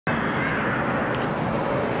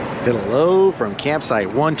Hello from campsite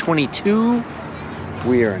 122.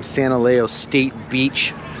 We are in San Elijo State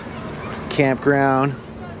Beach Campground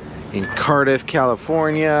in Cardiff,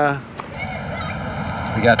 California.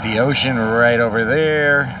 We got the ocean right over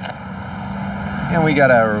there. And we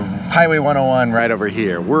got a Highway 101 right over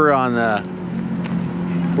here. We're on the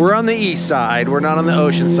east side. We're not on the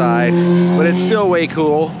ocean side, but it's still way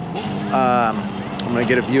cool. I'm gonna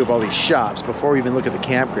get a view of all these shops before we even look at the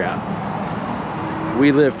campground.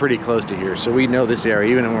 We live pretty close to here, so we know this area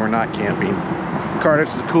even when we're not camping. Cardiff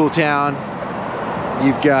is a cool town.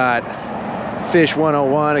 You've got Fish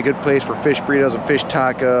 101, a good place for fish burritos and fish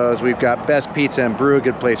tacos. We've got Best Pizza and Brew, a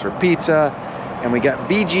good place for pizza. And we got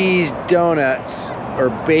VG's Donuts, or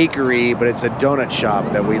bakery, but it's a donut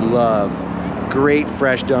shop that we love. Great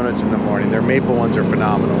fresh donuts in the morning. Their maple ones are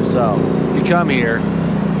phenomenal. So if you come here,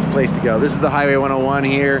 it's a place to go. This is the Highway 101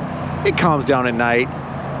 here. It calms down at night.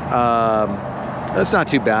 That's not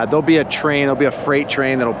too bad. There'll be a train, there'll be a freight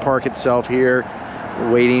train that'll park itself here,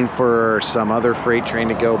 waiting for some other freight train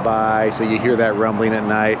to go by. So you hear that rumbling at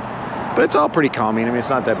night. But it's all pretty calming. I mean, it's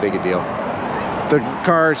not that big a deal. The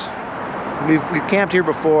cars, we've camped here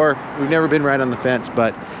before. We've never been right on the fence,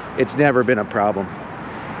 but it's never been a problem.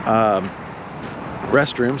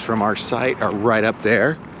 Restrooms from our site are right up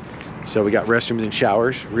there. So we got restrooms and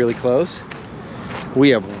showers really close. We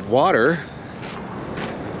have water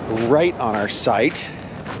right on our site.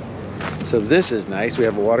 So this is nice. We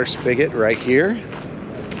have a water spigot right here.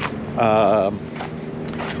 We have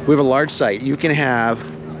a large site. You can have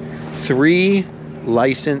 3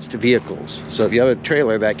 licensed vehicles. So if you have a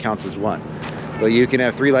trailer, that counts as 1. But you can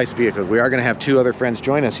have 3 licensed vehicles. We are going to have 2 other friends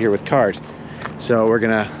join us here with cars. So we're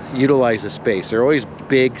going to utilize the space. There are always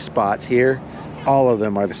big spots here. All of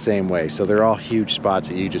them are the same way. So they're all huge spots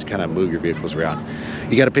that you just kind of move your vehicles around.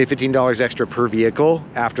 You got to pay $15 extra per vehicle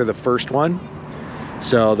after the first one.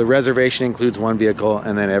 So the reservation includes 1 vehicle,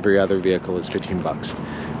 and then every other vehicle is 15 bucks.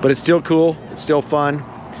 But it's still cool. It's still fun.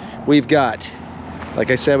 We've got, like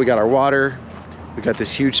I said, we got our water. We got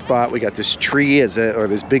this huge spot. We got this tree or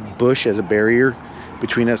this big bush as a barrier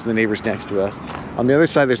between us and the neighbors next to us. On the other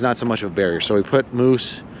side, there's not so much of a barrier. So we put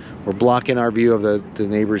moose. We're blocking our view of the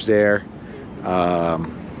neighbors there.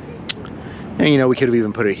 And you know, we could have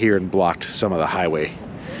even put it here and blocked some of the highway.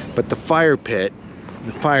 But the fire pit,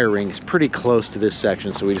 the fire ring is pretty close to this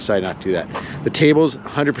section, so we decided not to do that. The table's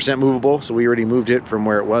 100% movable, so we already moved it from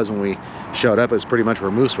where it was when we showed up. It was pretty much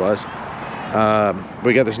where Moose was.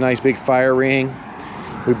 We got this nice big fire ring.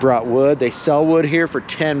 We brought wood. They sell wood here for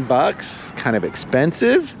 10 bucks. Kind of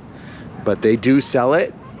expensive, but they do sell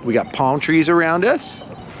it. We got palm trees around us.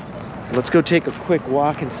 Let's go take a quick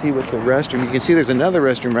walk and see what the restroom. You can see there's another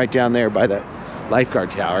restroom right down there by the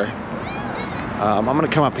lifeguard tower. I'm gonna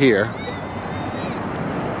come up here.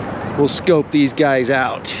 We'll scope these guys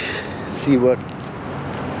out, see what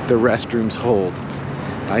the restrooms hold.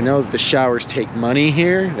 I know that the showers take money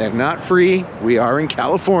here. They're not free. We are in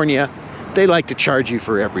California. They like to charge you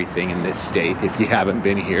for everything in this state if you haven't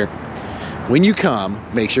been here. When you come,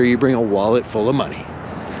 make sure you bring a wallet full of money,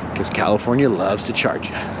 because California loves to charge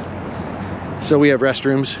you. So we have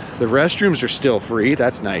restrooms. The restrooms are still free.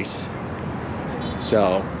 That's nice.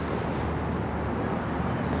 So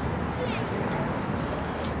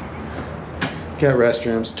got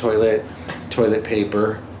restrooms, toilet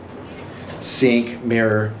paper, sink,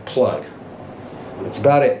 mirror, plug. That's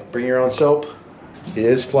about it. Bring your own soap. It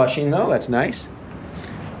is flushing though. That's nice.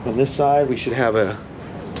 On this side, we should have a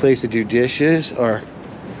place to do dishes, or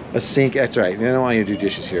a sink. That's right. I don't want you to do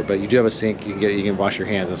dishes here, but you do have a sink. You can wash your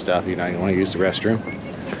hands and stuff. You want to use the restroom.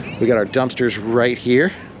 We got our dumpsters right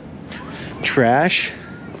here. Trash,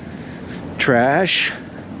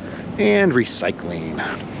 and recycling.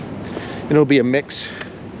 It'll be a mix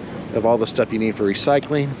of all the stuff you need for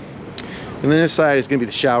recycling. And then this side is going to be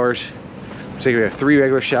the showers. So we have 3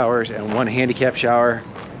 regular showers and 1 handicap shower.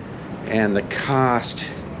 And the cost,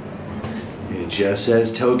 it just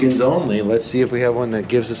says tokens only. Let's see if we have one that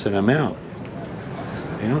gives us an amount.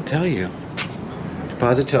 They don't tell you.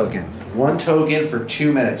 Deposit token. 1 token for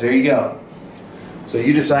 2 minutes. There you go. So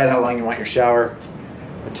you decide how long you want your shower.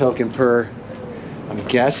 A token per, I'm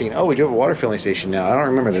guessing. Oh, we do have a water filling station now. I don't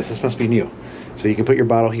remember this. This must be new. So you can put your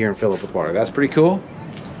bottle here and fill up with water. That's pretty cool.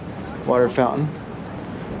 Water fountain.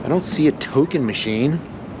 I don't see a token machine.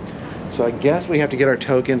 So I guess we have to get our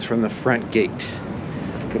tokens from the front gate,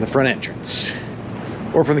 from the front entrance,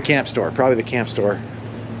 or from the camp store. Probably the camp store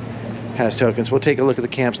has tokens. We'll take a look at the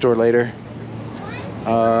camp store later.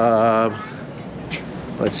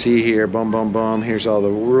 Let's see here. Boom, boom, boom. Here's all the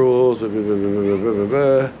rules. Blah, blah, blah, blah, blah, blah,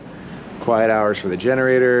 blah. Quiet hours for the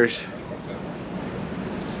generators.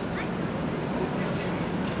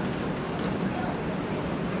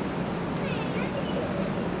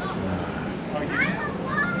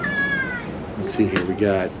 see here, we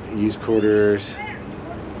got used quarters.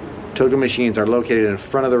 Token machines are located in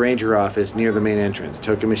front of the ranger office near the main entrance.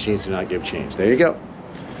 Token machines do not give change. There you go.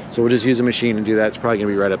 So we'll just use a machine and do that. It's probably gonna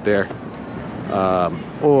be right up there.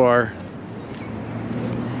 Or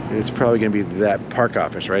it's probably gonna be that park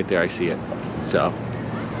office right there. I see it. So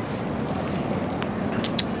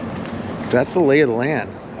that's the lay of the land.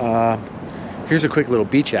 Here's a quick little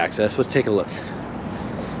beach access. Let's take a look.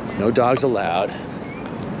 No dogs allowed.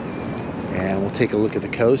 And we'll take a look at the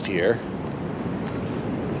coast here.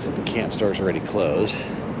 Looks like the camp store's already closed.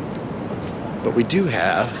 But we do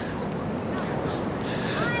have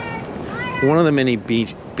one of the many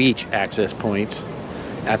beach access points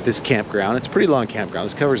at this campground. It's a pretty long campground.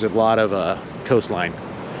 This covers a lot of coastline.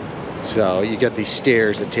 So you got these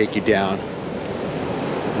stairs that take you down.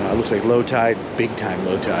 It looks like low tide, big time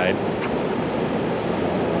low tide.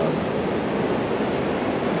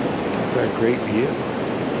 That's our great view.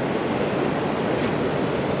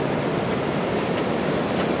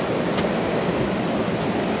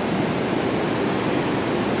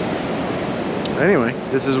 Anyway,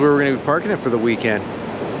 this is where we're going to be parking it for the weekend.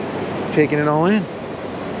 Taking it all in.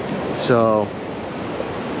 So,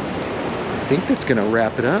 I think that's going to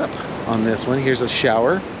wrap it up on this one. Here's a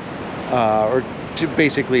shower.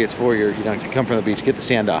 Basically, it's for your, if you come from the beach, get the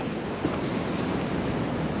sand off.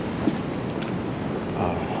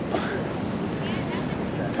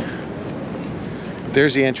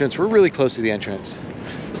 There's the entrance. We're really close to the entrance.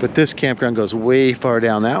 But this campground goes way far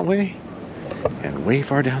down that way and way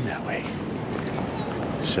far down that way.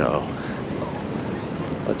 So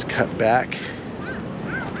let's cut back,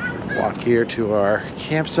 walk here to our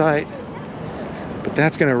campsite. But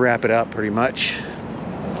that's gonna wrap it up pretty much.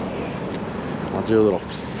 I'll do a little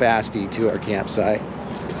fasty to our campsite.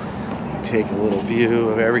 Take a little view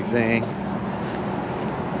of everything.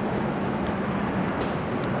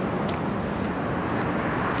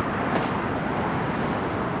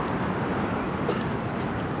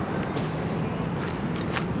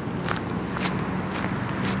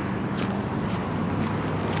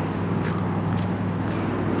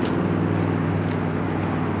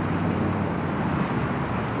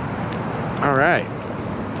 All right,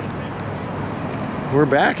 we're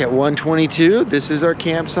back at 122. This is our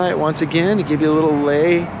campsite once again to give you a little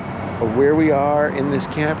lay of where we are in this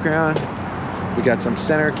campground. We got some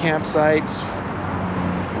center campsites,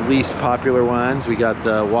 least popular ones. We got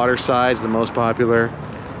the water sides, the most popular,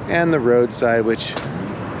 and the roadside, which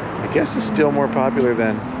I guess is still more popular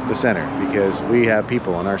than the center because we have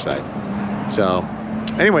people on our side. So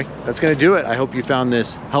anyway, that's gonna do it. I hope you found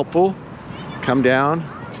this helpful. Come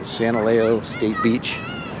down to San Elijo State Beach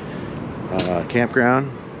campground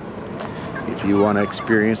if you want to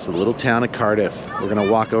experience the little town of Cardiff. We're gonna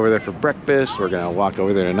walk over there for breakfast. We're gonna walk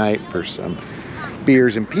over there tonight for some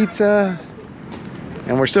beers and pizza,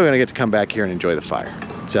 and we're still gonna get to come back here and enjoy the fire.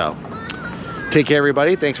 So take care,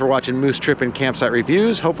 everybody. Thanks for watching Moose Trip and Campsite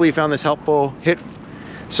Reviews. Hopefully you found this helpful. Hit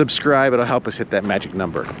subscribe. It'll help us hit that magic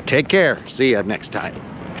number. Take care. See you next time.